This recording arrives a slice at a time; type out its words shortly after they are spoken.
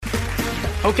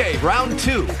Okay, round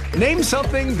two. Name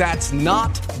something that's not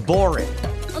boring.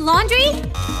 A laundry?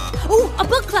 Ooh, a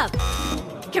book club.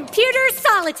 Computer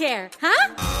solitaire,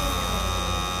 huh?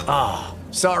 Ah,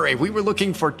 oh, sorry, we were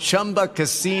looking for Chumba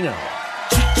Casino.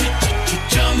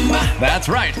 That's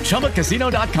right,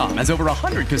 ChumbaCasino.com has over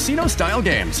 100 casino-style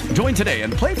games. Join today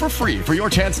and play for free for your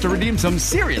chance to redeem some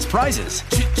serious prizes.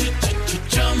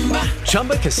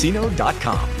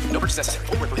 ChumbaCasino.com. No purchase necessary.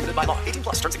 Void where prohibited by law. 18+.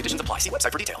 Terms and conditions apply. See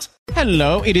website for details.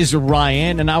 Hello, it is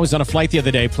Ryan, and I was on a flight the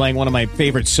other day playing one of my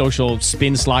favorite social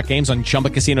spin slot games on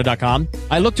ChumbaCasino.com.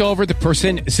 I looked over at the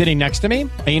person sitting next to me,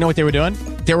 and you know what they were doing?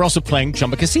 They were also playing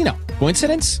Chumba Casino.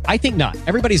 Coincidence? I think not.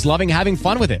 Everybody's loving having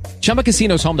fun with it. Chumba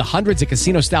Casino is home to hundreds of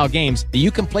casino-style games that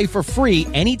you can play for free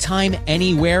anytime,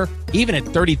 anywhere, even at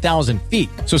 30,000 feet.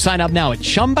 So sign up now at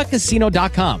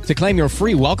ChumbaCasino.com to claim your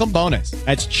free welcome bonus.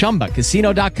 That's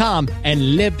ChumbaCasino.com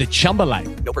and live the Chumba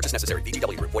life. No purchase necessary.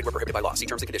 VGW. Void where prohibited by law. See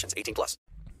terms and conditions. 18+.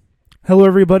 Hello,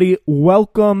 everybody.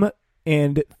 Welcome,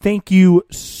 and thank you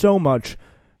so much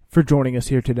for joining us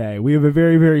here today. We have a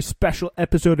very, very special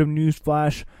episode of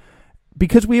Newsflash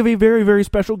because we have a very, very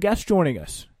special guest joining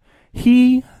us.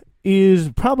 He is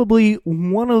probably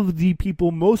one of the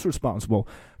people most responsible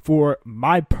for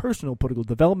my personal political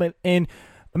development and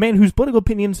a man whose political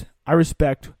opinions I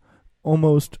respect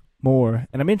almost more,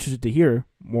 and I'm interested to hear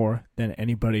more than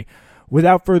anybody.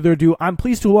 Without further ado, I'm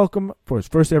pleased to welcome, for his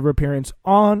first ever appearance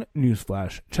on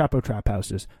Newsflash, Chapo Trap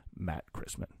House's Matt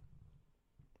Christman.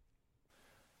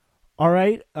 All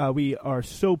right, we are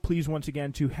so pleased once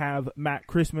again to have Matt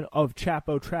Christman of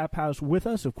Chapo Trap House with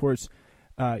us. Of course,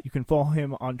 you can follow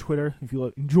him on Twitter if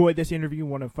you enjoyed this interview,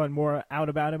 want to find more out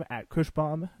about him at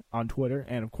Cushbomb on Twitter,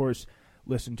 and of course,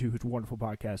 listen to his wonderful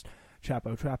podcast,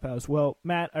 Chapo Trap House. Well,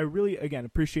 Matt, I really, again,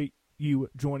 appreciate you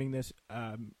joining this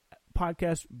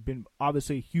podcast. Been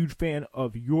obviously a huge fan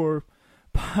of your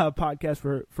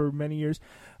podcast for many years.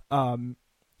 And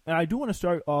I do want to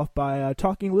start off by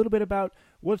talking a little bit about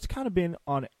what's kind of been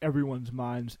on everyone's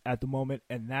minds at the moment,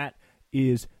 and that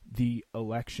is the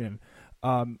election.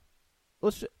 I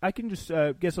can just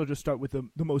guess I'll just start with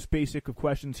the most basic of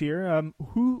questions here.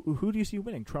 Who do you see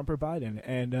winning, Trump or Biden,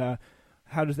 and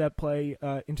how does that play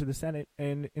into the Senate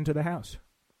and into the House?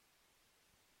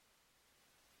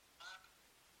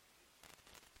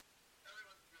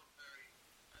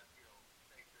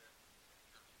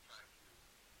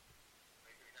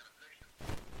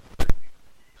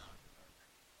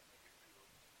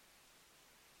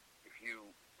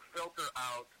 Filter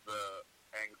out the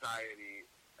anxiety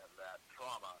and that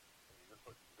trauma, and you just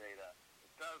look at the data,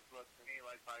 it does look to me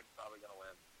like Biden's probably going to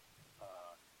win.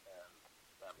 And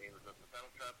that means that the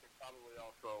Democrats will probably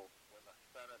also win the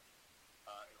Senate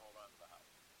and hold on to the House.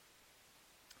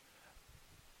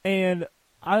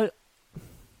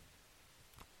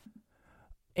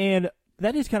 And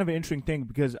that is kind of an interesting thing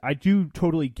because I do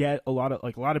totally get a lot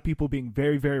of people being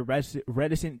very, very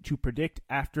reticent to predict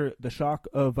after the shock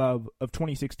of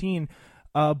 2016.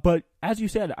 But as you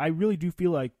said, I really do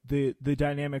feel like the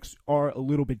dynamics are a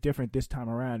little bit different this time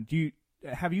around.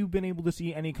 Have you been able to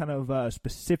see any kind of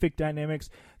specific dynamics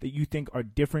that you think are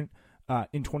different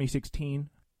in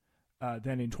 2016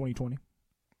 than in 2020?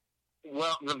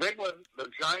 Well, the big one, the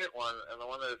giant one, and the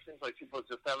one that it seems like people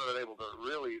just haven't been able to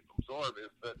really absorb is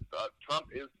that Trump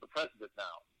is the president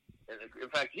now. And in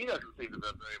fact, he doesn't seem to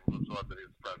have been able to absorb that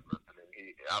he's the president. I mean,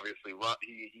 he obviously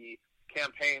he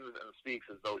campaigns and speaks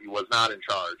as though he was not in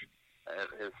charge, and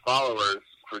his followers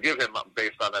forgive him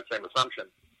based on that same assumption.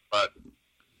 But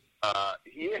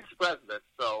he is president,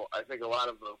 so I think a lot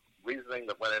of the reasoning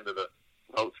that went into the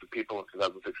votes of people in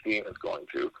 2016 is going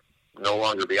to no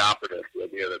longer be operative. The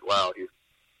idea that, well,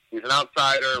 he's an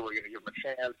outsider, we're going to give him a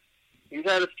chance. He's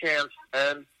had his chance,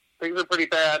 and things are pretty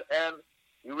bad, and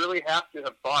you really have to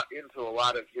have bought into a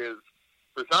lot of his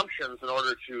presumptions in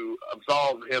order to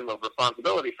absolve him of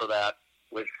responsibility for that,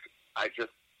 which at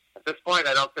this point,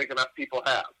 I don't think enough people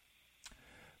have.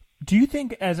 Do you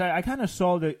think, as I kind of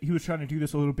saw that he was trying to do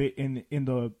this a little bit in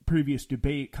the previous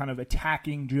debate, kind of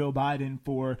attacking Joe Biden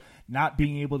for not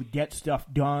being able to get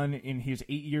stuff done in his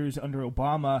 8 years under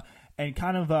Obama, and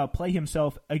kind of play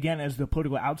himself again as the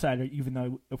political outsider, even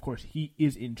though, of course, he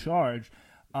is in charge?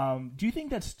 Do you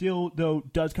think that still, though,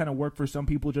 does kind of work for some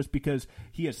people just because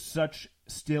he has such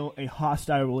still a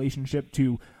hostile relationship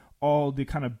to all the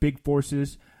kind of big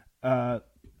forces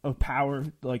of power,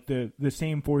 like the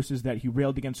same forces that he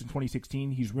railed against in 2016,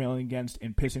 he's railing against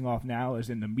and pissing off now, as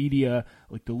in the media,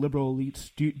 like the liberal elites?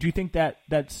 Do you think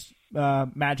that's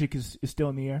magic is still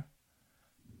in the air?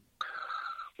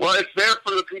 Well, it's there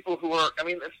for the people who are. I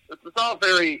mean, it's all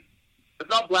very It's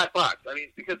not black box. I mean,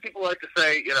 because people like to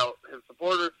say, his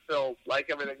supporters still like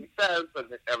everything he says, and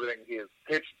everything he has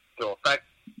pitched still affects,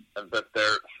 and that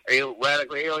they're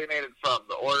radically alienated from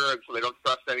the order, and so they don't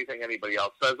trust anything anybody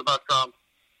else says about Trump,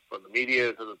 from the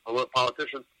media to the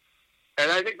politicians. And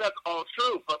I think that's all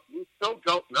true, but we still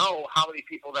don't know how many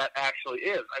people that actually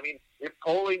is. I mean, if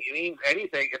polling means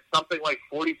anything, it's something like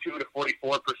 42 to 44%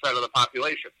 of the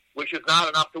population, which is not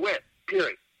enough to win,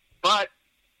 period. But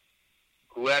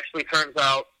who actually turns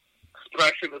out,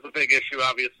 suppression is a big issue,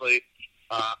 obviously.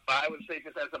 But I would say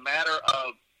just as a matter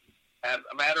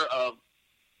of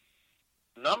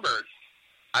numbers,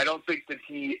 I don't think that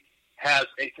he has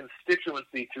a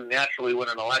constituency to naturally win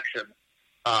an election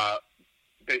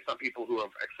based on people who have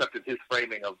accepted his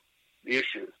framing of the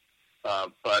issues.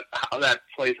 But how that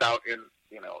plays out in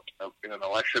an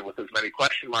election with as many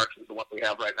question marks as the one we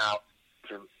have right now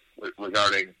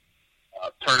regarding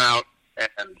turnout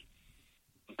and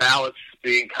ballots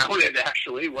being counted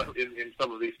actually in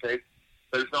some of these states,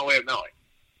 there's no way of knowing.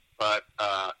 But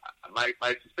my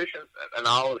suspicion, and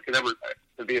all it can ever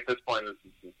be at this point is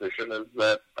suspicion, is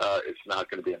that it's not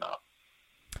going to be enough.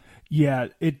 Yeah,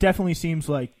 it definitely seems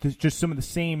like there's just some of the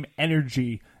same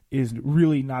energy is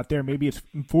really not there. Maybe it's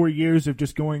 4 years of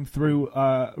just going through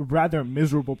a rather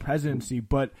miserable presidency,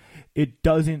 but it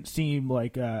doesn't seem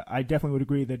like, I definitely would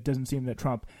agree that it doesn't seem that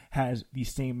Trump has the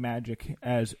same magic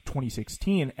as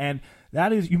 2016. And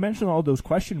that is, you mentioned all those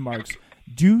question marks.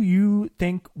 Do you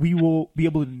think we will be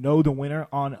able to know the winner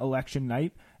on election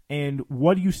night? And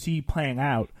what do you see playing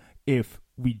out if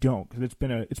we don't? Because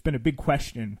it's been a big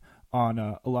question on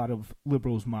a lot of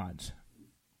liberals' minds.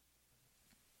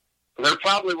 There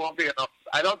probably won't be enough.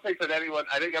 I don't think that anyone.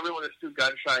 I think everyone is too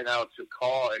gun-shy now to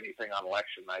call anything on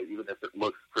election night, even if it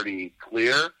looks pretty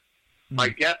clear. Mm-hmm. My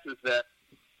guess is that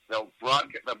the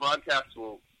broadcast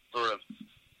will sort of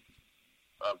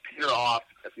peter off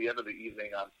at the end of the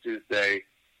evening on Tuesday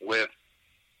with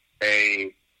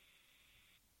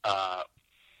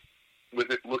with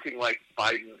it looking like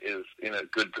Biden is in a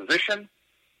good position,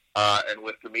 and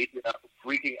with the media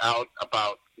freaking out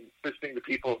about insisting to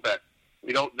people that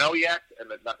we don't know yet,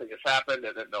 and that nothing has happened,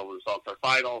 and that no results are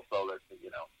final, so that,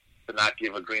 to not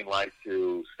give a green light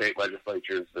to state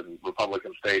legislatures and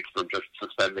Republican states for just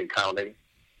suspending counting.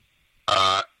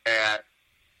 But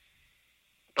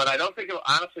I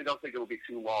honestly don't think it will be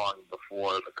too long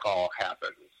before the call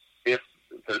happens. If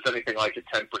there's anything like a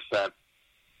 10%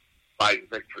 Biden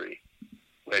victory,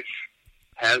 which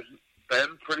has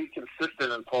been pretty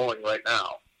consistent in polling right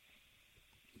now.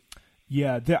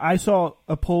 Yeah, I saw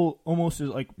a poll almost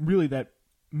like really that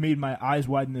made my eyes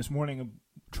widen this morning.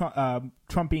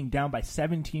 Trump being down by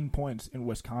 17 points in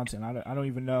Wisconsin. I don't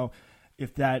even know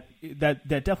if that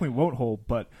definitely won't hold.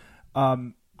 But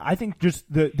I think just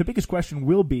the biggest question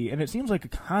will be, and it seems like a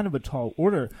kind of a tall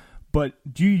order, but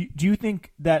do you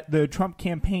think that the Trump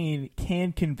campaign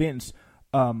can convince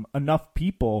enough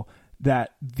people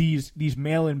that these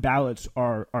mail-in ballots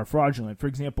are fraudulent? For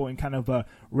example, in kind of a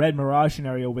red mirage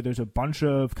scenario where there's a bunch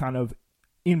of kind of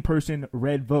in-person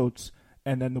red votes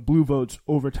and then the blue votes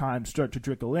over time start to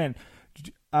trickle in.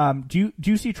 Do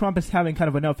you see Trump as having kind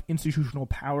of enough institutional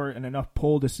power and enough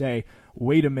pull to say,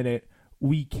 wait a minute,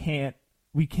 we can't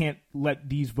let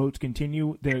these votes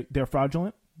continue? They're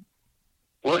fraudulent?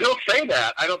 Well, he'll say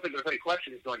that. I don't think there's any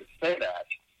question he's going to say that.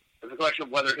 There's a question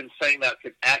of whether him saying that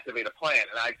could activate a plan,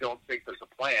 and I don't think there's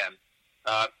a plan.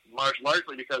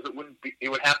 Largely because it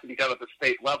would have to be done at the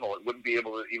state level. It wouldn't be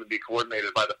able to even be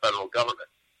coordinated by the federal government,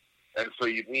 and so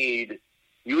you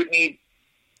would need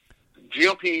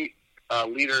GOP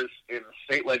leaders in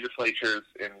state legislatures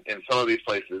in some of these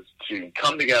places to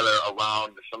come together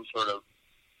around some sort of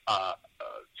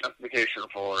justification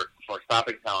for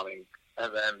stopping counting,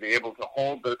 and then be able to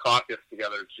hold the caucus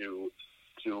together to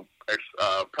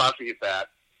prosecute that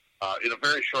in a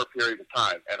very short period of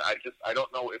time. And I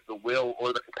don't know if the will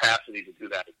or the capacity to do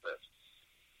that exists.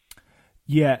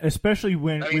 Yeah, especially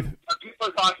when people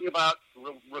are talking about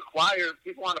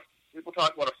people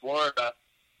talk about a Florida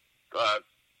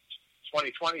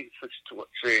 2020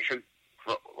 situation,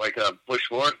 like a Bush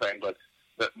Gore thing, but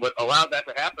what allowed that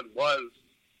to happen was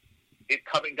it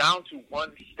coming down to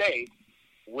one state,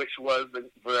 which was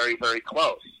very, very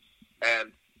close.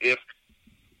 And if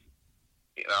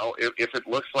it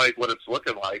looks like what it's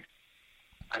looking like,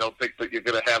 I don't think that you're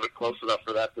going to have it close enough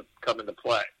for that to come into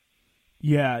play.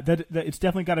 Yeah, that it's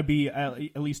definitely got to be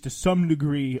at least to some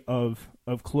degree of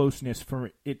closeness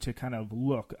for it to kind of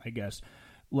look, I guess,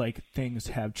 like things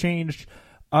have changed.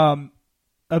 A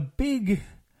big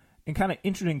and kind of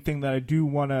interesting thing that I do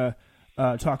want to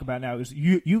talk about now is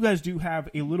you guys do have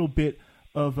a little bit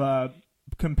of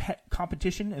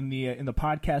competition in the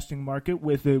podcasting market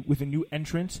with a new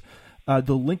entrant.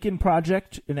 The Lincoln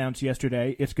Project announced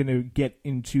yesterday it's going to get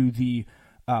into the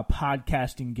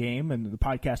podcasting game and the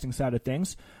podcasting side of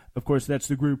things. Of course, that's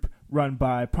the group run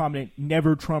by prominent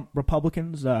Never Trump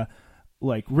Republicans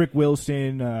like Rick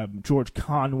Wilson, George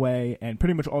Conway, and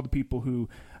pretty much all the people who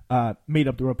made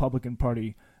up the Republican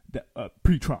Party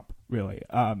pre-Trump, really.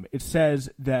 It says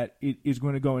that it is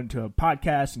going to go into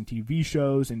podcasts and TV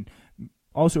shows and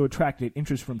also attracted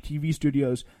interest from TV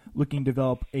studios looking to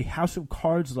develop a House of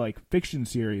Cards-like fiction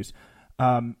series.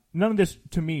 None of this,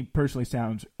 to me, personally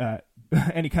sounds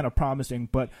any kind of promising,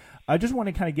 but I just want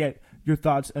to kind of get your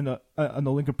thoughts on the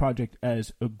Lincoln Project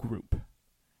as a group.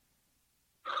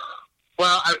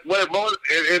 Well, it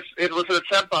was an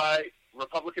attempt by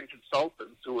Republican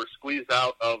consultants who were squeezed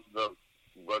out of the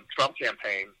Trump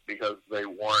campaign because they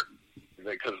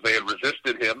had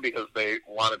resisted him because they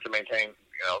wanted to maintain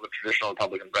the traditional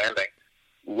Republican branding,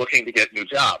 looking to get new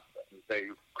jobs. They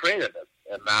created it,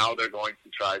 and now they're going to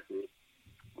try to.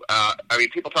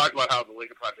 People talk about how the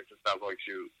Lincoln Project is now going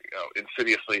to,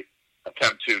 insidiously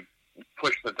attempt to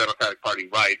push the Democratic Party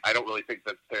right. I don't really think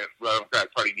that the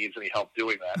Democratic Party needs any help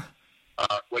doing that.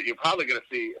 What you're probably going to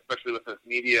see, especially with this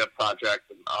media project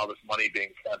and all this money being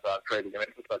spent on creating an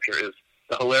infrastructure, is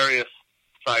the hilarious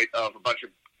sight of a bunch of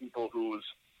people whose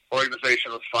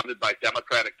organization was funded by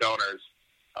Democratic donors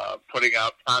putting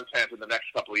out content in the next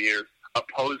couple of years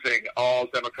opposing all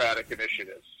Democratic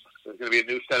initiatives. There's going to be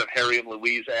a new set of Harry and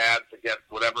Louise ads against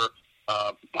whatever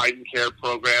Biden Care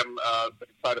program they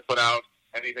try to put out,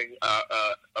 anything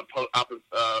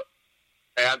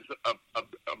ads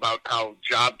about how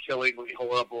job killing will be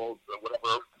horrible,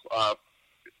 whatever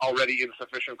already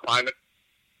insufficient climate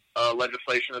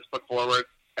legislation is put forward,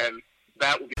 and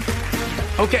that will be...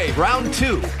 Okay, round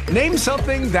two. Name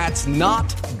something that's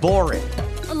not boring.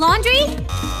 A laundry?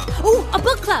 Ooh, a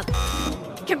book club.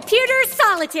 Computer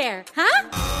solitaire, huh?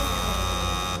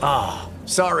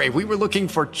 Sorry, we were looking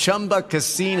for Chumba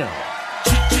Casino.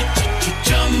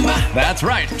 That's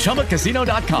right.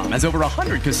 ChumbaCasino.com has over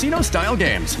 100 casino-style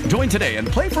games. Join today and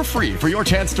play for free for your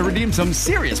chance to redeem some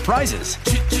serious prizes.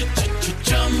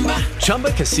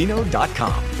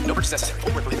 ChumbaCasino.com. No purchase necessary.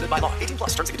 Void where prohibited by law. 18+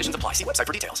 terms and conditions apply. See website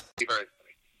for details.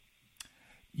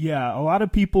 Yeah, a lot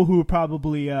of people who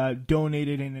probably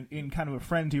donated in kind of a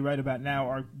frenzy right about now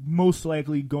are most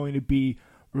likely going to be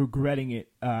regretting it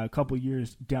a couple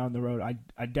years down the road.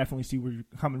 I definitely see where you're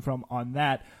coming from on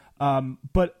that.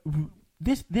 But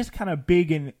this kind of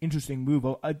big and interesting move,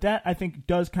 that I think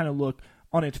does kind of look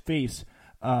on its face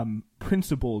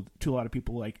principled to a lot of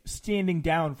people, like standing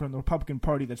down from the Republican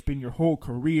Party that's been your whole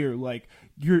career. Like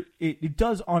it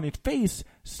does on its face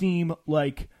seem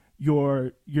like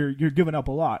you're giving up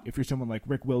a lot if you're someone like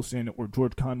Rick Wilson or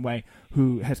George Conway,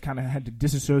 who has kind of had to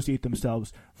disassociate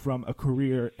themselves from a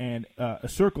career and a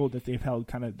circle that they've held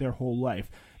kind of their whole life.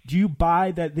 Do you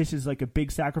buy that this is like a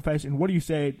big sacrifice? And what do you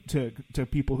say to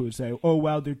people who say, "Oh,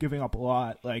 well, they're giving up a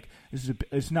lot"? Like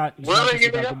it's not just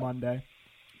about the Monday.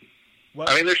 What?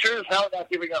 They're sure as hell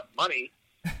not giving up money.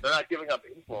 They're not giving up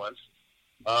influence.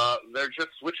 They're just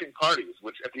switching parties,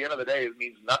 which at the end of the day, it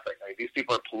means nothing. These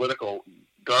people are political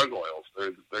gargoyles.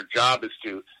 Their job is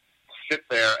to sit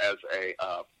there as a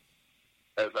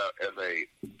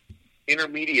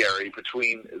intermediary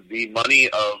between the money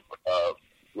of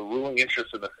the ruling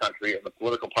interests in this country and the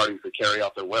political parties that carry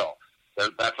out their will.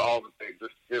 That's all that they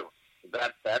exist to do.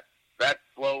 That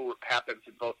flow happens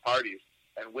in both parties,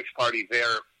 and which party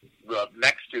they're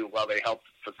next to while they help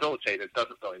facilitate it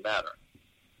doesn't really matter.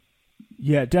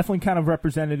 Yeah, definitely kind of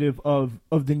representative of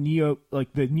the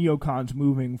neocons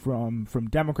moving from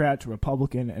Democrat to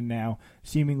Republican and now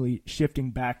seemingly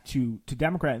shifting back to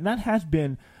Democrat. And that has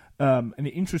been an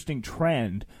interesting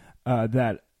trend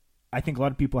that I think a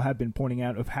lot of people have been pointing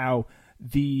out, of how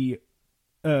the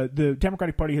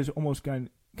Democratic Party has almost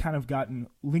gotten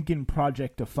Lincoln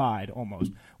Project-ified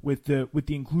almost with the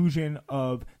inclusion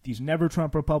of these Never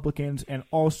Trump Republicans and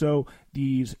also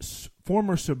these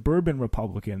former suburban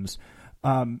Republicans.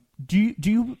 Do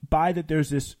you buy that there's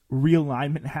this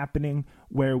realignment happening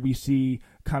where we see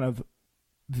kind of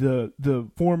the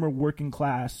former working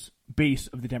class base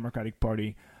of the Democratic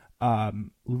Party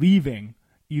leaving,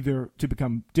 either to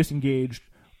become disengaged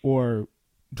or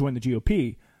join the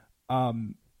GOP,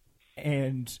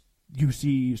 and you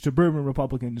see suburban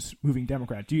Republicans moving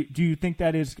Democrat? Do you think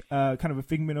that is kind of a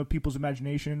figment of people's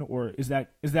imagination, or is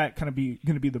that kind of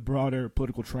going to be the broader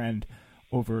political trend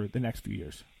over the next few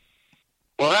years?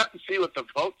 We'll have to see what the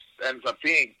votes ends up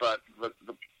being, but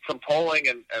some polling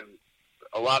and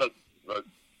a lot of the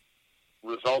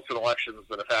results in elections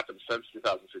that have happened since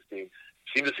 2016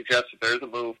 seem to suggest that there is a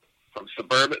move from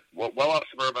well-off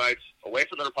suburbanites away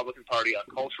from the Republican Party on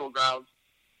cultural grounds,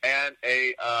 and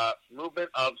a movement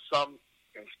of some,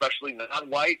 especially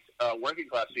non-white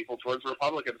working-class people towards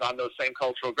Republicans on those same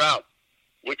cultural grounds,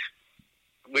 which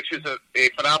is a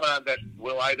phenomenon that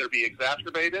will either be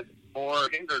exacerbated or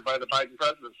hindered by the Biden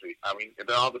presidency. I mean, it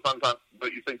all depends on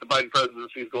what you think the Biden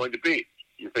presidency is going to be.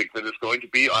 You think that it's going to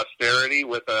be austerity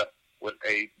with a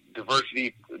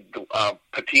diversity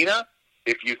patina?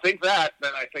 If you think that,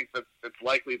 then I think that it's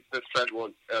likely this trend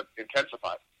will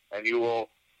intensify, and you will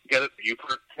you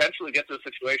potentially get to a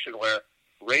situation where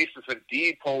race is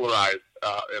indeed polarized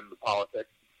in the politics,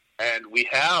 and we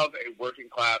have a working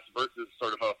class versus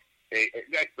sort of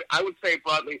I would say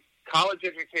broadly,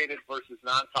 college-educated versus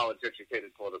non-college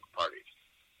educated political parties.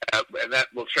 And that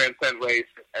will transcend race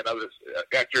and other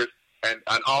factors, and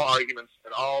on all arguments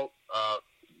and all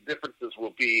differences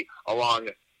will be along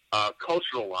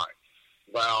cultural lines,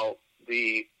 while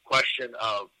the question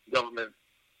of government,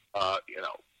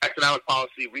 economic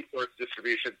policy, resource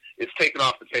distribution is taken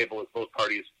off the table as both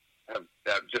parties have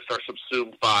just are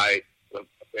subsumed by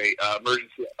a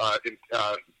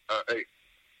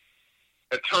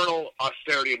eternal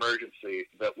austerity emergency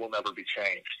that will never be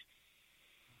changed.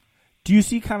 Do you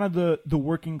see kind of the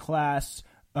working class,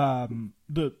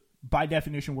 the by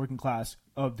definition working class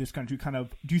of this country, do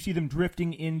you see them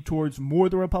drifting in towards more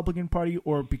the Republican Party,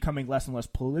 or becoming less and less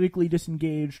politically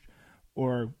disengaged,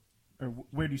 or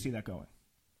where do you see that going?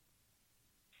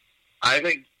 I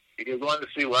think you're going to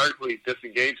see largely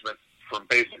disengagement from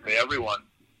basically everyone,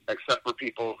 except for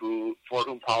people for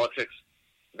whom politics,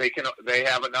 they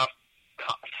have enough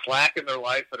slack in their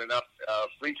life and enough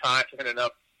free time and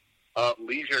enough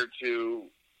leisure to,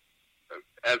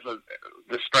 as a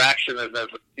distraction, as a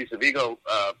piece of ego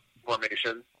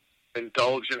formation,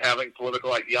 indulge in having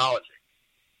political ideology.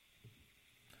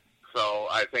 So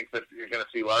I think that you're going to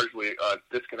see largely a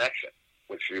disconnection,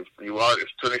 which you are.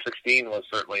 2016 was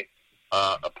certainly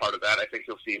a part of that. I think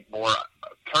you'll see more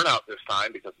turnout this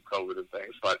time because of COVID and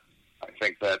things, but I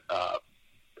think that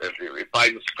if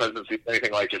Biden's presidency is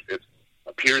anything like it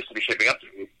appears to be shaping up to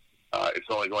be, it's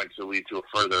only going to lead to a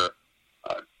further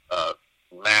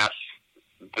mass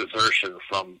desertion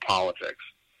from politics.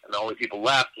 And the only people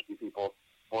left will be people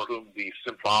for whom the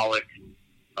symbolic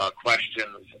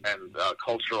questions and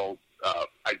cultural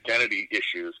identity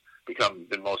issues become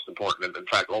the most important and, in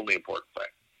fact, only important thing.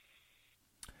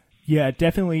 Yeah, it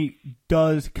definitely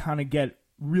does kind of get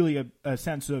really a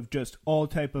sense of just all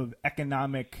type of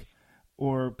economic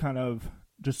or kind of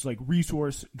just like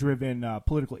resource-driven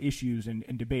political issues and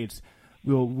debates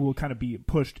will kind of be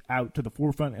pushed out to the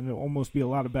forefront, and it'll almost be a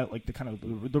lot about like the kind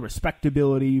of the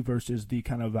respectability versus the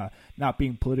kind of not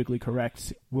being politically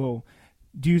correct. Do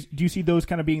you see those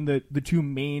kind of being the two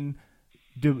main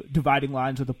dividing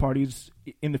lines of the parties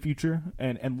in the future,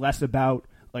 and less about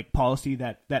like policy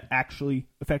that actually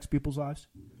affects people's lives?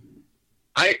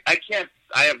 I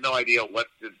have no idea what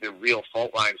the real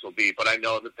fault lines will be, but I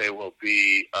know that they will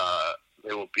be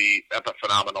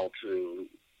epiphenomenal to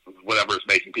whatever is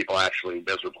making people actually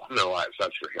miserable in their lives.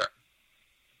 That's for sure.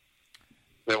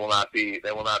 They will be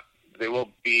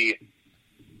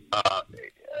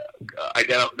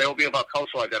about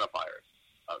cultural identifiers.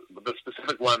 The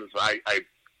specific ones I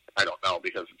don't know,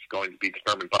 because it's going to be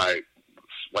determined by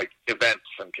like events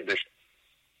and conditions.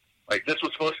 Like this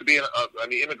was supposed to be,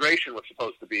 immigration was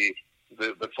supposed to be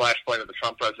the flashpoint of the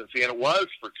Trump presidency, and it was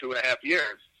for 2.5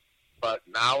 years. But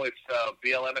now it's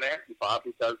BLM and Antifa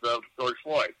because of George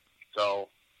Floyd. So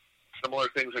similar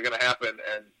things are going to happen,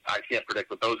 and I can't predict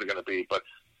what those are going to be. But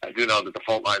I do know that the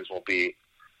fault lines will be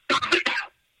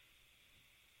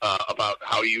about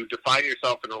how you define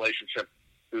yourself in relationship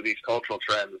to these cultural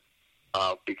trends,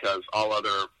 because all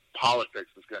other politics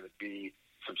is going to be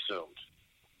subsumed.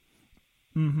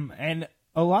 Mm-hmm. And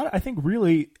I think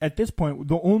really at this point,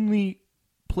 the only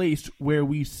place where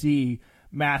we see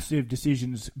massive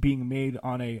decisions being made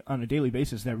on a daily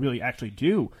basis that really actually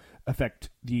do affect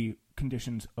the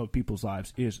conditions of people's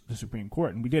lives is the Supreme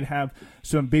Court. And we did have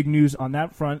some big news on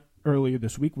that front earlier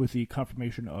this week with the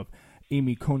confirmation of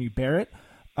Amy Coney Barrett.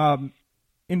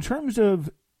 In terms of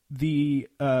the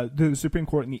Supreme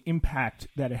Court and the impact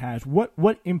that it has,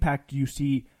 what impact do you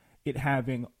see it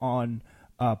having on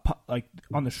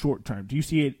on the short term? Do you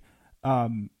see it?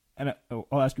 And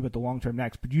I'll ask you about the long term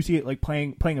next. But do you see it like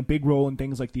playing a big role in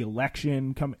things like the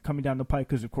election coming down the pike?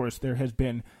 Because of course there has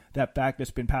been that fact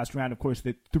that's been passed around. Of course,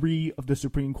 that 3 of the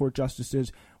Supreme Court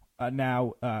justices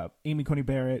now, Amy Coney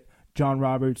Barrett, John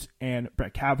Roberts, and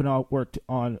Brett Kavanaugh, worked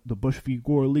on the Bush v.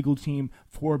 Gore legal team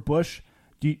for Bush.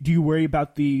 Do you worry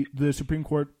about the Supreme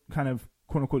Court kind of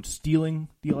quote unquote stealing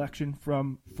the election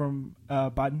from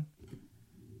Biden?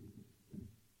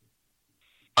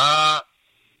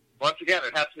 Once again,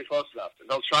 it has to be close enough.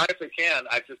 They'll try if they can.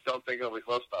 I just don't think it'll be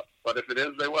close enough. But if it is,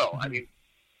 they will. I mean,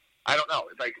 I don't know.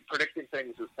 It's like predicting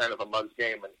things is kind of a mug's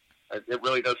game, and it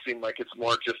really does seem like it's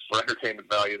more just for entertainment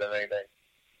value than anything.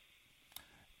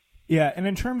 Yeah, and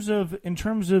in terms of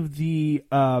the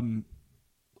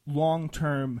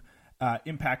long-term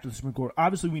impact of the Supreme Court,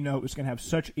 obviously we know it's going to have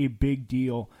such a big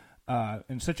deal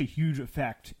and such a huge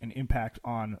effect and impact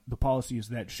on the policies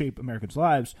that shape Americans'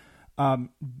 lives.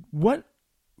 What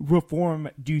reform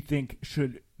do you think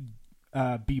should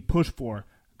be pushed for,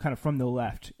 kind of from the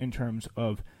left, in terms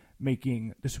of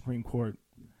making the Supreme Court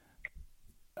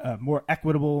more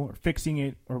equitable, or fixing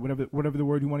it, or whatever the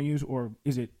word you want to use, or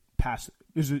is it past?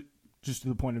 Is it just to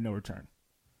the point of no return?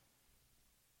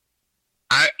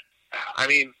 I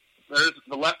mean,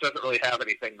 the left doesn't really have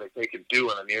anything that they can do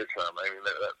in the near term. I mean,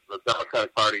 the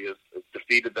Democratic Party has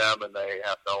defeated them, and they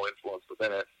have no influence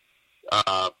within it.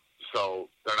 So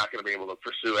they're not going to be able to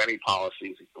pursue any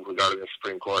policies regarding the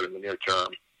Supreme Court in the near term.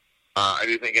 I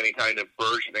do think any kind of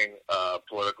burgeoning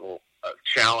political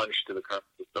challenge to the current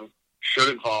system should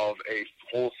involve a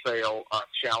wholesale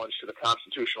challenge to the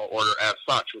constitutional order as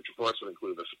such, which of course would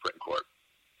include the Supreme Court.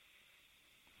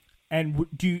 And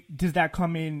does that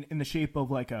come in the shape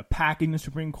of like a packing the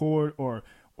Supreme Court, or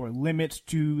limits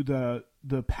to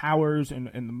the powers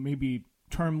and maybe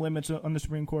term limits on the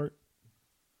Supreme Court?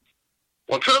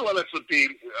 Well, term limits would be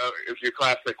if you're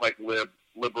classic like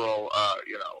liberal,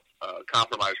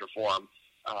 compromise reform,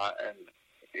 and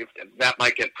if that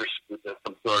might get pursued as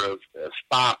some sort of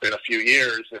stop in a few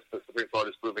years if the Supreme Court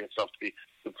is proving itself to be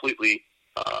completely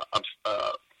an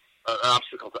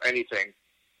obstacle to anything,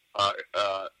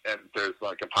 and there's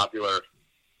like a popular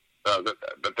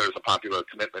that there's a popular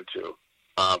commitment to.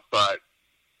 But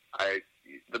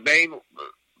the main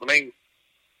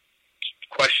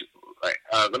question,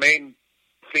 the main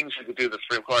things you could do to the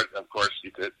Supreme Court, of course,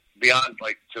 you could, beyond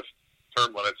like just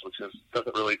term limits, which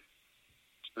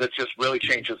just really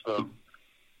changes the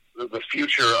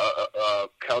future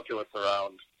calculus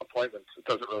around appointments. It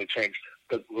doesn't really change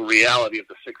the reality of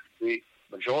the 6-3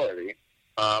 majority.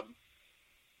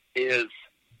 Is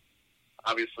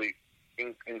obviously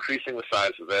increasing the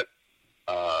size of it,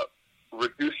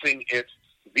 reducing its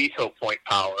veto point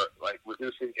power, like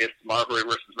reducing its Marbury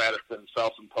versus Madison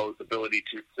self-imposed ability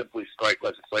to simply strike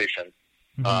legislation,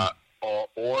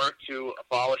 or to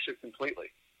abolish it completely.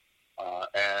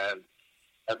 And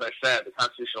as I said, the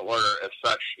constitutional order as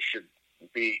such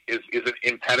is an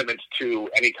impediment to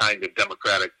any kind of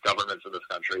democratic governance in this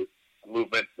country. A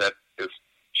movement that is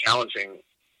challenging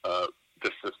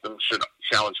this system should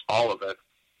challenge all of it,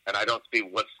 and I don't see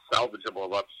what's salvageable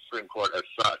about the Supreme Court as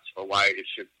such, or why it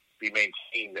should be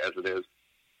maintained as it is.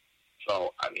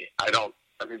 So, that's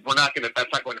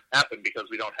not going to happen because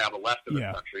we don't have a left in this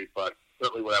country, but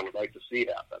certainly what I would like to see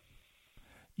happen.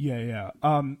 Yeah.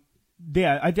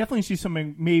 I definitely see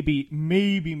something, maybe,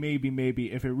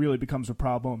 if it really becomes a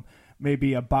problem,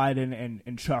 maybe Biden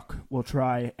and Chuck will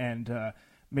try and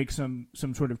make some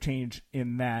sort of change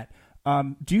in that.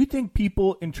 Do you think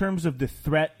people, in terms of the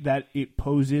threat that it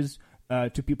poses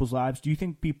to people's lives, do you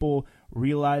think people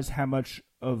realize how much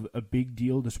of a big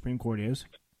deal the Supreme Court is?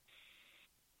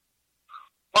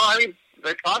 Well,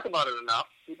 they talk about it enough.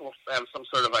 People have some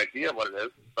sort of idea of what it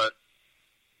is, but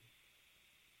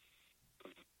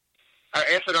I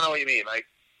guess I don't know what you mean.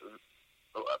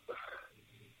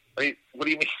 What do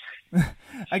you mean?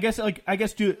 I guess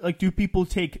do people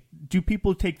take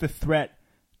the threat?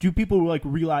 Do people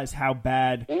realize how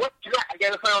bad? Well, I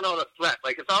guess I don't know the threat.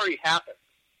 It's already happened.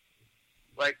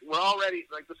 We're already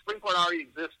the Supreme Court already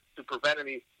exists to prevent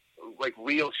any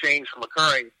real change from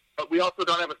occurring, but we also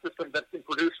don't have a system that can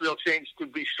produce real change to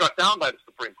be struck down by the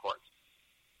Supreme Court.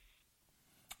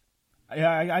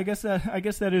 Yeah, I guess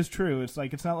that is true. It's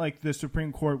not like the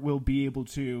Supreme Court will be able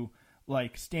to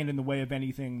stand in the way of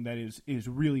anything that is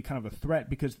really kind of a threat,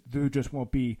 because there just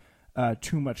won't be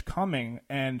too much coming.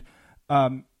 And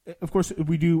of course,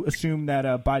 we do assume that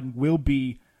Biden will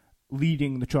be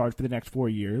leading the charge for the next 4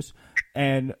 years.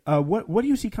 And what do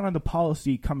you see kind of the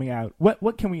policy coming out?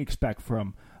 What can we expect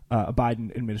from a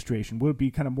Biden administration? Will it be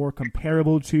kind of more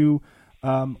comparable to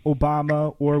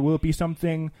Obama, or will it be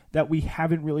something that we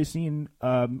haven't really seen?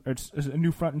 It's a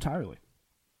new front entirely.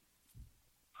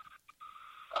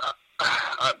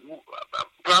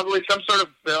 Probably some sort of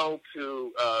bill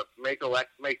to make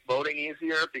voting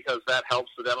easier, because that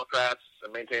helps the Democrats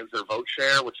and maintains their vote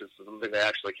share, which is something they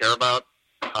actually care about.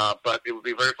 But it would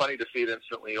be very funny to see it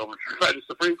instantly overturned by the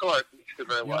Supreme Court, which could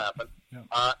very well happen.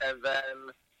 Yeah. And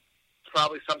then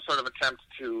probably some sort of attempt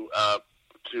to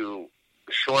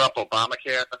shore up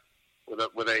Obamacare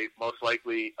with a most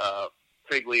likely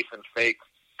fig leaf and fake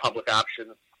public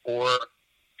option, or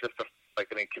just an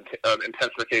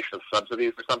intensification of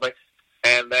subsidies or something,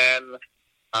 and then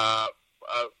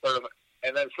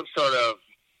some sort of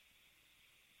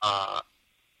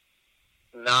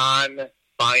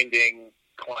non-binding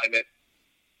climate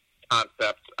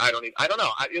concept. I don't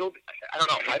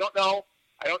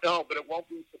know, but it won't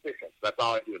be sufficient. That's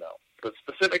all I do know. The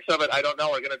specifics of it, I don't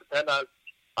know, are going to depend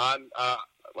on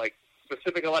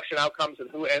specific election outcomes and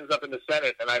who ends up in the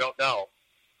Senate, and I don't know.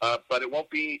 But it won't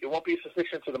be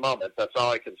sufficient to the moment. That's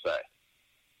all I can say.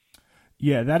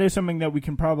 Yeah, that is something that we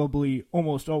can probably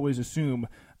almost always assume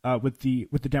with the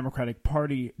Democratic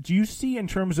Party. Do you see, in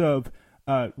terms of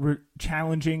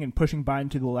challenging and pushing Biden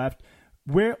to the left,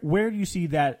 where do you see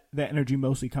that energy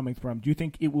mostly coming from? Do you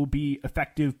think it will be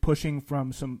effective pushing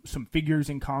from some figures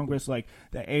in Congress like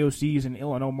the AOCs and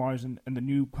Ilhan Omar's and the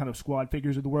new kind of squad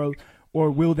figures of the world, or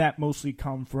will that mostly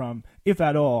come from, if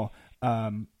at all,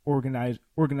 organized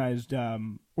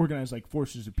like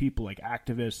forces of people, like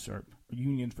activists or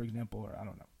unions, for example, or I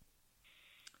don't know?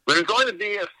 There's going to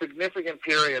be a significant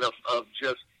period of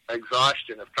just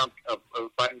exhaustion if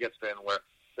Biden gets in, where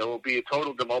there will be a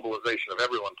total demobilization of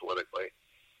everyone politically,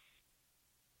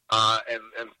 and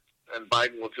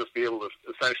Biden will just be able to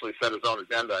essentially set his own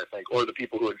agenda, I think, or the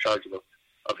people who are in charge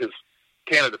of his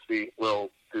candidacy will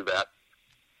do that.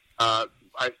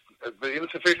 The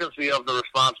insufficiency of the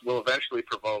response will eventually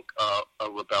provoke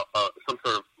some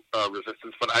sort of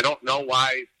resistance, but I don't know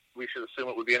why we should assume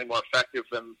it would be any more effective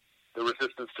than the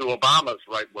resistance to Obama's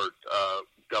rightward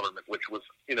government, which was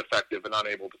ineffective and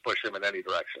unable to push him in any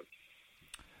direction.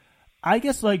 I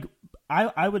guess,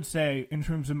 I would say, in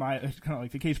terms of my kind of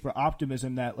like the case for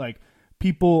optimism, that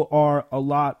people are a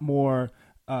lot more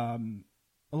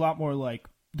like,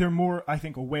 they're more, I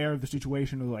think, aware of the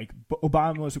situation.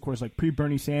 Obama was, of course,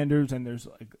 pre-Bernie Sanders, and there's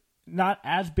not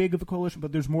as big of a coalition,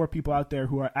 but there's more people out there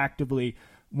who are actively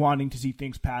wanting to see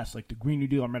things pass, like the Green New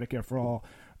Deal or Medicare for All,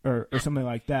 or something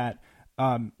like that.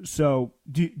 So,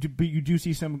 but you do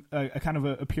see some a kind of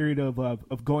a period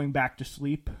of going back to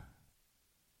sleep.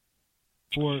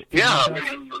 So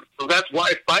that's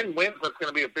why if Biden wins, that's going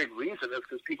to be a big reason, is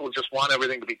because people just want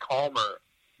everything to be calmer.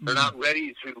 They're not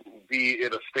ready to be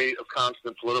in a state of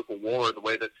constant political war the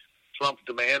way that Trump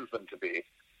demands them to be.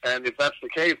 And if that's the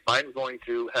case, Biden's going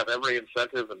to have every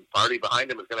incentive, and the party behind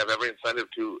him is going to have every incentive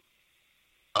to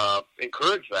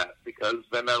encourage that, because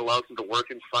then that allows him to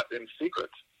work in secret.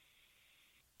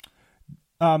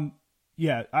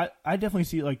 Yeah, I definitely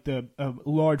see a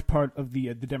large part of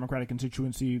the Democratic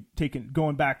constituency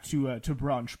going back to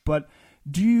brunch. But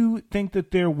do you think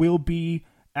that there will be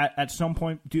at some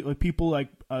point people like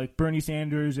Bernie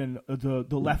Sanders and the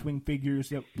left wing figures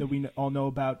that we all know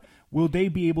about, will they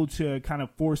be able to kind of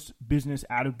force business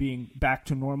out of being back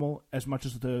to normal as much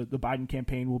as the Biden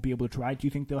campaign will be able to try? Do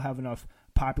you think they'll have enough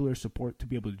popular support to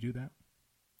be able to do that?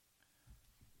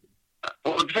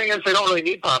 Well, the thing is, they don't really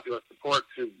need popular support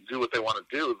to do what they want to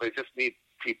do. They just need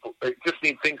people. They just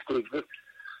need things to exist.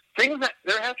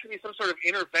 There has to be some sort of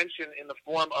intervention in the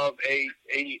form of a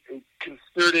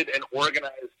concerted and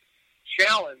organized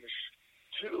challenge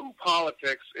to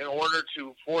politics in order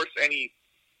to force any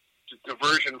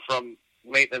diversion from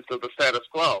maintenance of the status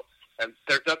quo. And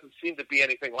there doesn't seem to be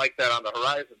anything like that on the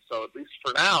horizon. So at least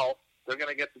for now, they're going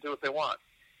to get to do what they want.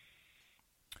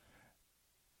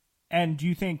 And do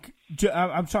you think,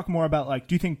 I'm talking more about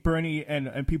do you think Bernie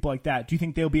and people like that, do you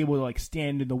think they'll be able to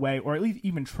stand in the way, or at least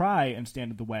even try and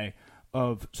stand in the way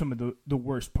of some of the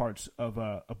worst parts of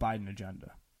a Biden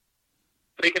agenda?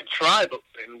 They can try, but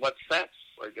in what sense?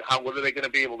 What are they going to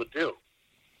be able to do?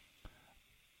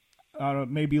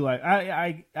 Maybe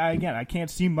I can't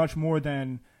see much more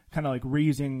than kind of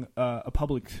raising a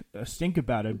public stink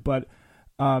about it. But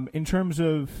in terms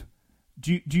of,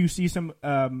 do you see some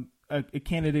a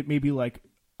candidate maybe I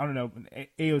don't know,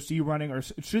 AOC running, or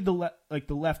should the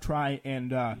left try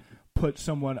and put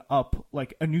someone up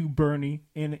like a new Bernie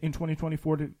in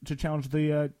 2024 to challenge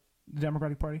the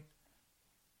Democratic Party?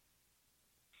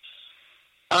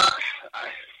 I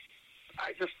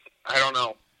don't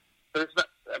know. It's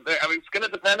going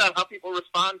to depend on how people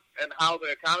respond and how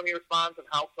the economy responds and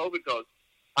how COVID goes.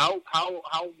 How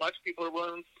much people are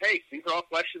willing to take. These are all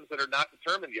questions that are not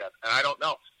determined yet, and I don't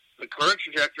know. The current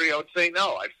trajectory, I would say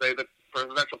no. I'd say that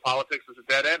presidential politics is a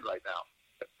dead end right now.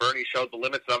 That Bernie showed the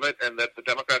limits of it, and that the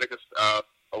Democratic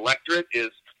electorate is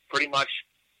pretty much,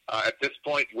 at this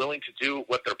point, willing to do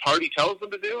what their party tells them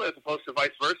to do, as opposed to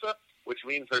vice versa, which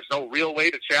means there's no real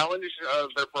way to challenge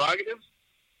their prerogatives.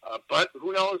 But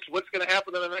who knows what's going to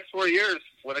happen in the next 4 years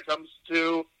when it comes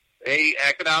to a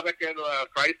economic and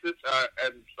crisis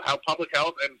and how public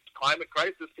health and climate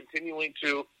crisis continuing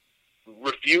to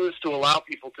refuse to allow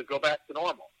people to go back to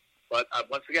normal. But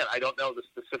once again, I don't know the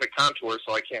specific contours,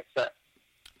 so I can't say.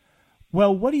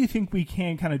 Well, what do you think we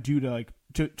can kind of do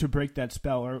to break that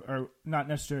spell, or not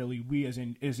necessarily we as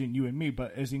in you and me,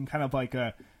 but as in kind of like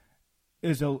the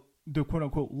quote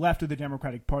unquote left of the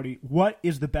Democratic Party? What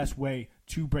is the best way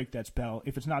to break that spell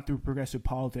if it's not through progressive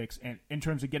politics and in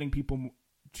terms of getting people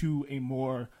to a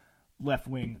more left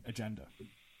wing agenda?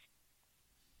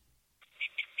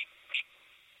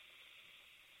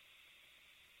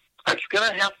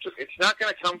 It's not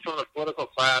going to come from the political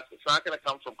class. It's not going to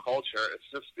come from culture.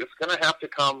 It's going to have to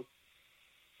come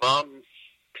from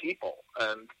people.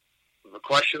 And the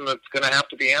question that's going to have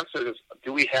to be answered is,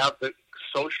 do we have the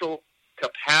social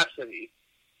capacity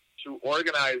to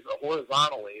organize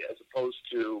horizontally as opposed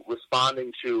to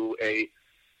responding to a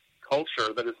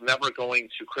culture that is never going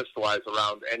to crystallize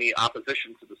around any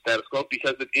opposition to the status quo,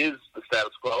 because it is the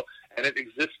status quo and it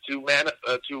exists to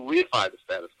reify the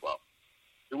status quo?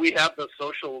 Do we have the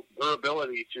social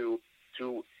durability to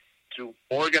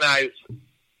organize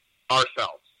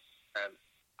ourselves? And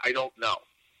I don't know.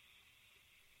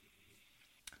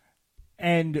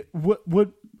 And what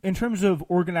in terms of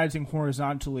organizing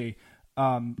horizontally,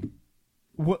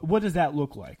 what does that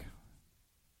look like?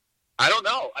 I don't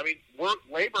know. I mean,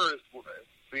 labor has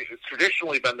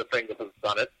traditionally been the thing that has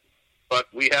done it, but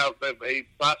we have a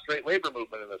prostrate labor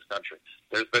movement in this country.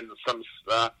 There's been some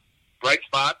bright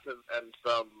spots and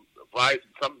some rise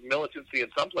in some militancy in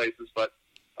some places, but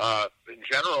in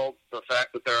general, the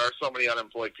fact that there are so many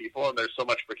unemployed people and there's so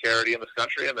much precarity in this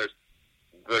country, and there's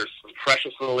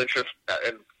precious little interest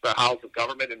in the house of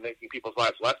government in making people's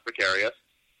lives less precarious,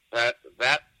 that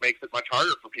makes it much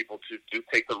harder for people to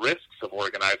take the risks of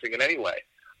organizing in any way.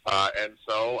 And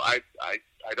so I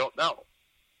don't know.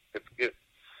 It's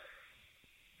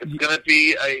going to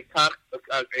be a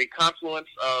confluence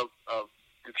of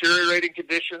deteriorating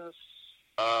conditions,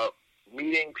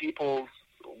 meeting people's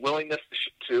willingness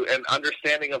to and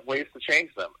understanding of ways to change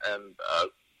them, and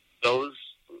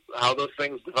how those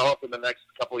things develop in the next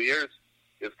couple of years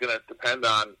is going to depend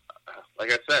on,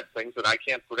 like I said, things that I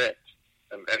can't predict.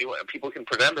 And people can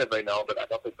pretend that they know, but I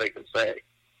don't think they can say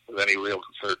with any real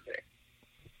certainty.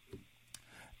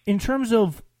 In terms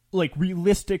of like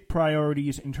realistic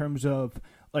priorities, in terms of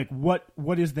like what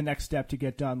is the next step to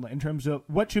get done, in terms of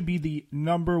what should be the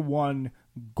number one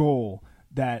goal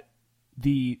that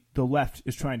the left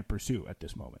is trying to pursue at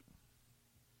this moment?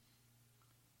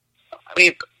 I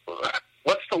mean,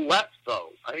 what's the left though?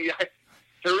 I mean,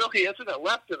 there really isn't a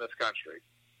left in this country.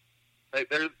 It's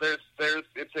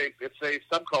a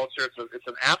subculture. It's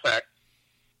an affect,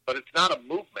 but it's not a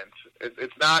movement.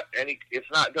 It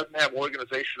doesn't have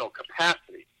organizational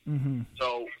capacity. Mm-hmm.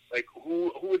 So, like,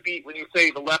 who would be, when you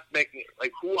say the left making,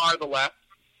 like, who are the left?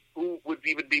 Who would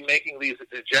even be making these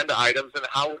agenda items, and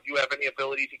how would you have any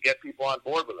ability to get people on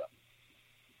board with them?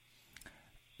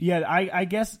 Yeah, I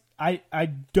guess I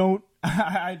don't.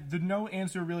 The no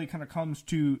answer really kind of comes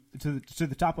to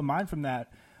the top of mind from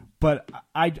that, but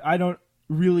I don't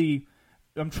really.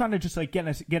 I'm trying to just like get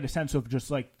a sense of just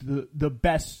like the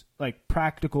best like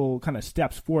practical kind of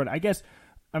steps for it. I guess.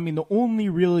 I mean, the only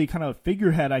really kind of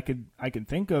figurehead I can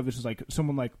think of is just like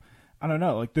someone like, I don't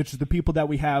know, like just the people that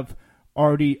we have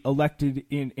already elected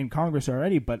in Congress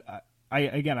already. But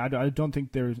I don't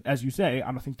think there's, as you say, I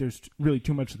don't think there's really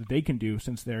too much that they can do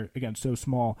since they're, again, so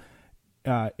small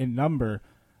in number.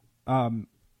 Beyond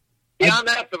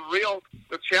that,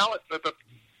 the challenge,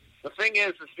 the thing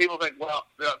is people think, well,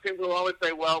 people will always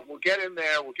say, well, we'll get in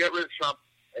there, we'll get rid of Trump,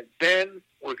 and then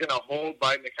we're going to hold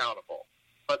Biden accountable.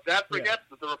 But that forgets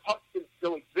that the Republicans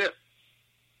still exist.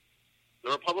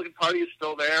 The Republican Party is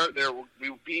still there. There will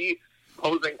be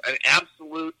posing an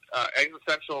absolute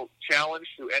existential challenge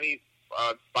to any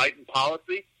Biden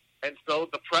policy. And so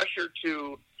the pressure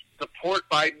to support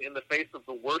Biden in the face of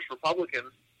the worst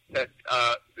Republicans that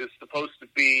is supposed to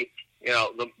be,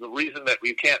 the reason that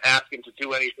we can't ask him to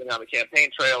do anything on the campaign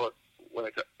trail,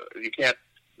 you can't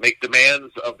make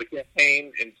demands of the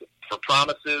campaign for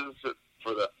promises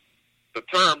for the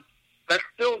term, that's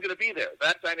still going to be there.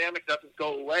 That dynamic doesn't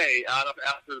go away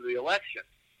after the election.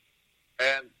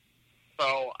 And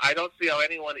so I don't see how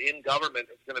anyone in government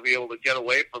is going to be able to get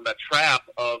away from that trap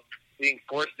of being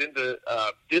forced into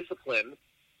discipline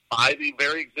by the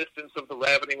very existence of the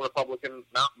ravening Republican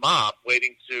mob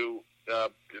waiting to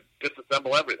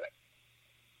disassemble everything.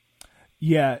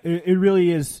 Yeah, it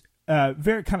really is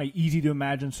very kind of easy to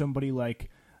imagine somebody like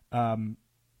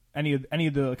any of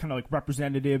the kind of like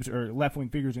representatives or left wing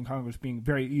figures in Congress being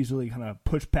very easily kind of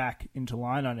pushed back into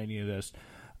line on any of this.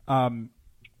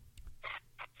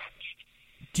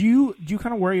 Do you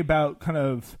kind of worry about kind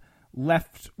of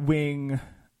left wing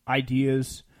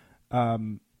ideas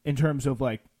in terms of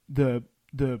like the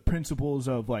principles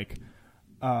of like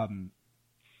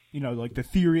like the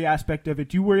theory aspect of it?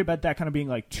 Do you worry about that kind of being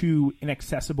like too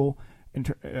inaccessible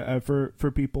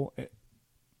for people?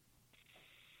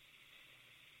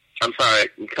 I'm sorry,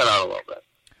 you cut out a little bit.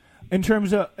 In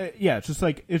terms of it's just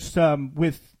like it's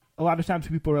with a lot of times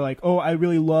people are like, oh, I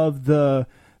really love the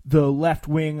left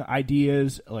wing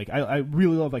ideas. Like I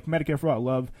really love like Medicare for all. I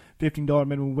love $15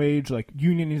 minimum wage, like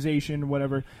unionization,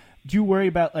 whatever. Do you worry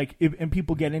about like and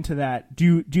people get into that?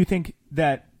 Do you think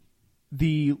that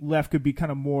the left could be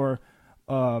kind of more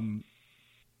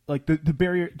like the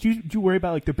barrier? Do you worry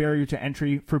about like the barrier to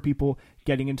entry for people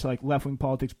getting into like left wing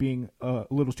politics being a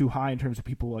little too high in terms of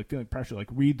people like feeling pressure, like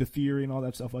read the theory and all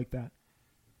that stuff like that?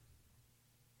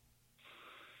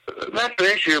 That's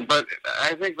the issue, but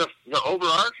I think the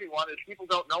overarching one is people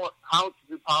don't know how to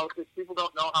do politics. People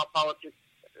don't know how politics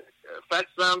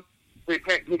affects them. They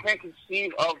can't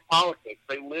conceive of politics.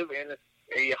 They live in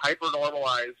a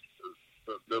hyper-normalized,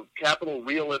 the capital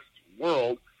realist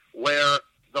world where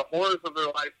the horrors of their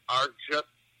life are just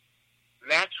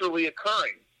naturally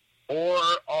occurring, or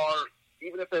are,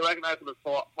 even if they recognize them as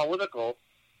political,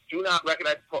 do not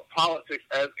recognize politics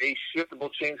as a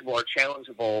shiftable, changeable, or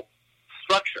challengeable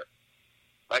structure.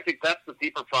 I think that's the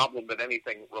deeper problem than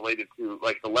anything related to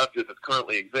like the left as it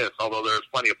currently exists, although there's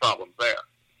plenty of problems there.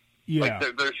 Yeah. Like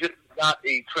there's just not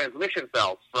a transmission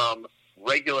belt from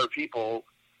regular people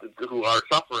who are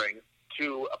suffering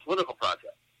to a political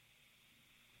project.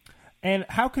 And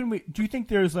how can we, do you think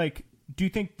the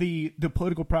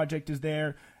political project is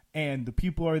there and the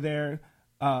people are there,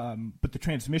 but the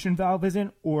transmission valve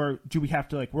isn't? Or do we have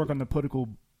to like work on the political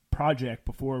project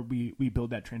before we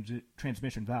build that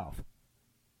transmission valve?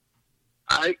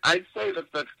 I'd say that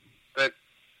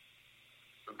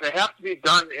they have to be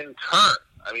done in turn.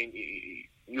 I mean,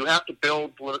 you have to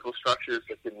build political structures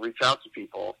that can reach out to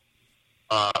people,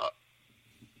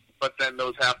 but then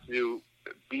those have to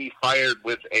be fired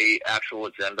with a actual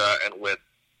agenda and with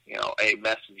a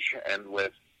message and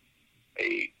with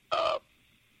a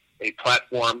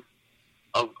platform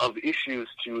of issues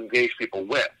to engage people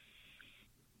with.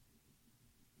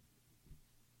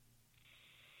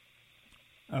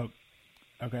 Oh,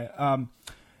 okay.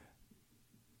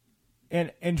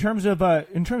 And in terms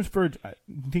for, I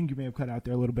think you may have cut out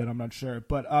there a little bit. I'm not sure,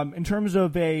 but in terms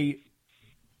of a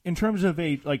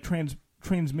like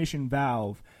transmission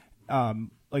valve,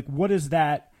 like what is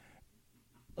that?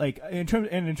 Like in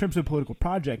terms of political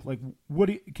project, like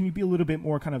can you be a little bit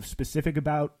more kind of specific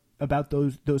about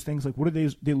those things? Like what do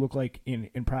they look like in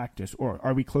practice, or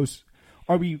are we close?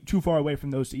 Are we too far away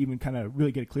from those to even kind of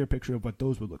really get a clear picture of what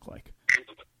those would look like?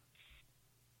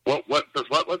 What does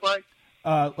what look like?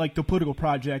 Like the political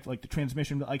project, like the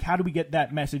transmission, like how do we get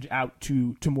that message out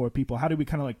to more people? How do we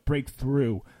kind of like break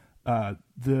through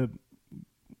the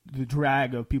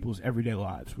drag of people's everyday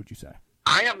lives, would you say?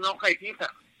 I have no idea.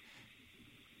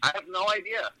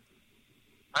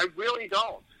 I really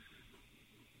don't.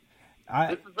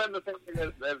 This has been the thing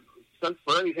that since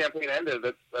Bernie's campaign ended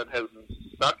that has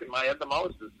stuck in my head the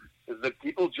most is that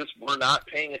people just were not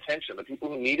paying attention. The people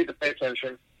who needed to pay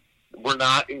attention were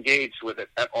not engaged with it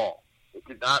at all. It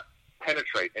did not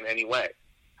penetrate in any way.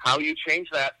 How you change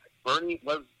that? Bernie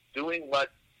was doing what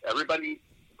everybody,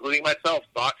 including myself,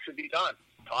 thought should be done.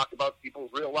 Talked about people's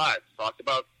real lives. Talked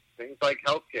about things like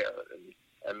healthcare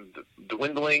and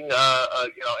dwindling, and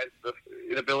the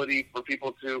inability for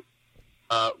people to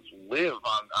live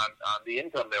on the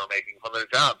income they were making from their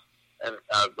jobs, and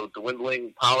the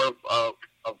dwindling power of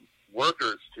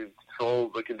workers to control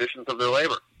the conditions of their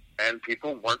labor. And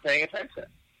people weren't paying attention.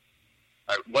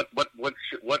 What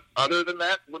other than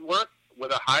that would work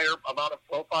with a higher amount of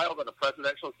profile than a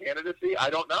presidential candidacy? I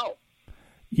don't know.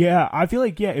 Yeah, I feel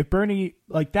like, if Bernie,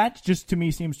 like that just to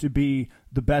me seems to be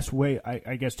the best way,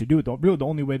 I guess, to do it. The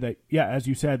only way that, as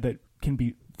you said, that can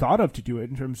be thought of to do it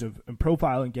in terms of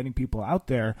profiling, getting people out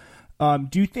there.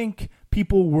 Do you think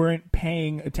people weren't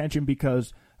paying attention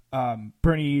because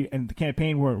Bernie and the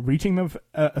campaign weren't reaching them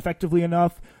effectively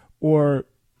enough? Or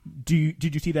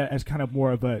did you see that as kind of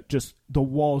more of a just the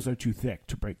walls are too thick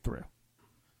to break through?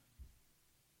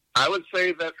 I would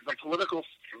say that the political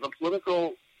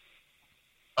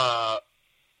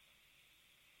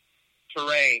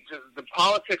terrain, the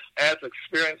politics as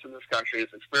experienced in this country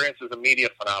is experienced as a media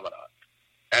phenomenon,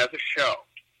 as a show.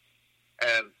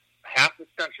 And half this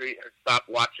country has stopped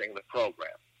watching the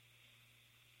program.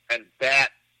 And that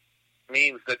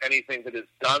means that anything that is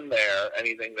done there,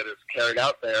 anything that is carried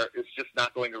out there, is just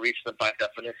not going to reach them by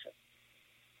definition,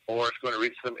 or it's going to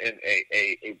reach them in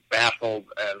a baffled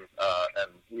and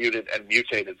muted and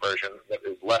mutated version that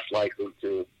is less likely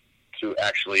to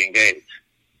actually engage.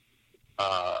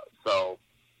 So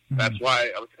that's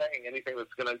why I was saying anything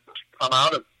that's going to come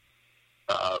out of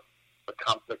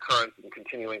the current and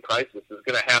continuing crisis is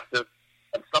going to have to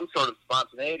have some sort of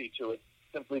spontaneity to it,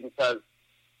 simply because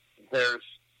there's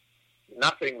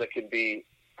nothing that can be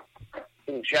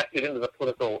injected into the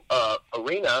political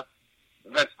arena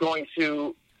that's going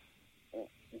to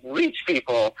reach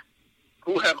people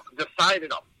who have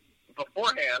decided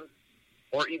beforehand,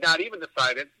 or not even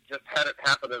decided, just had it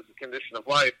happen as a condition of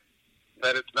life,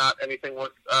 that it's not anything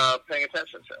worth paying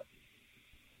attention to.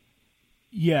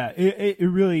 Yeah, it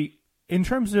really, in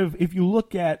terms of, if you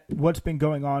look at what's been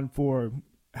going on for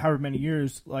however many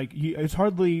years, like, it's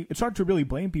hard to really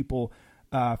blame people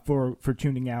for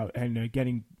tuning out and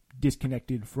getting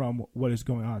disconnected from what is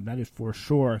going on. That is for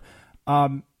sure.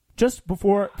 Just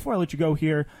before I let you go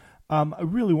here, I'm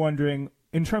really wondering,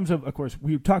 in terms of course,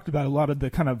 we've talked about a lot of the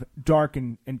kind of dark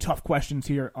and tough questions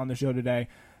here on the show today.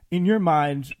 In your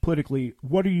mind, politically,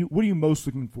 what are you most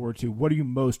looking forward to? What are you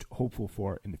most hopeful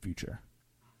for in the future?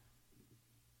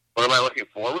 What am I looking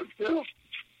forward to?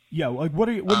 Yeah, like what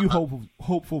are you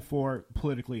hopeful for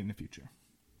politically in the future?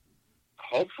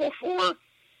 Hopeful for?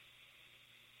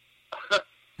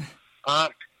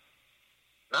 Not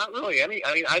really any.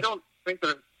 I mean, I don't think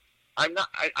there's. I'm not.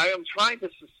 I am trying to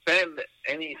suspend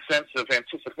any sense of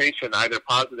anticipation, either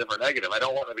positive or negative. I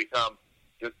don't want to become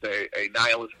just a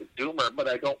nihilistic doomer, but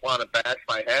I don't want to bash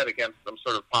my head against some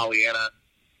sort of Pollyanna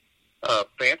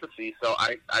fantasy. So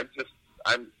I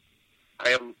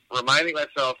am reminding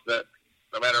myself that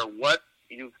no matter what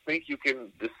you think you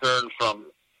can discern from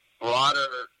broader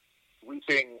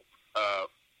sweeping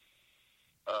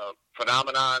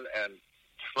phenomenon and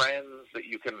trends that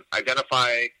you can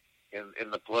identify in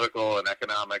the political and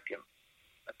economic and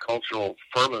cultural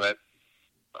firmament,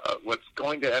 what's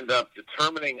going to end up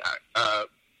determining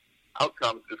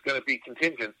outcomes is going to be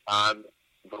contingent on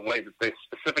the way that the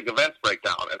specific events break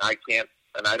down, and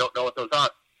I don't know what those are,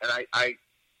 and I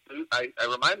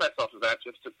remind myself of that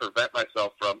just to prevent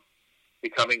myself from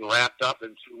becoming wrapped up in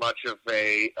too much of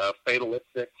a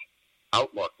fatalistic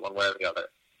outlook one way or the other.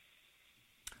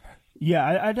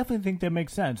 Yeah, I definitely think that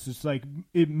makes sense. It's like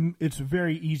it's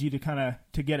very easy to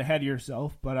get ahead of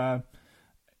yourself, but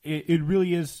it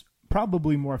really is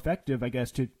probably more effective, I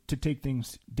guess, to take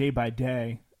things day by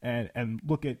day and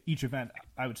look at each event,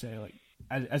 I would say, like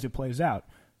as it plays out.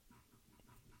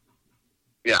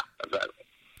 Yeah, exactly.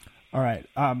 All right.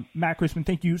 Matt Christman,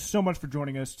 thank you so much for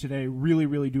joining us today. Really,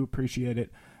 really do appreciate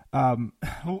it.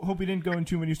 Hope we didn't go in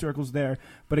too many circles there,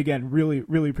 but again, really,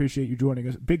 really appreciate you joining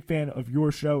us. Big fan of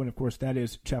your show, and of course, that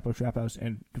is Chapo Trap House,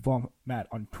 and follow Matt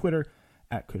on Twitter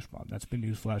 @Cushbomb. That's been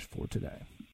Newsflash for today.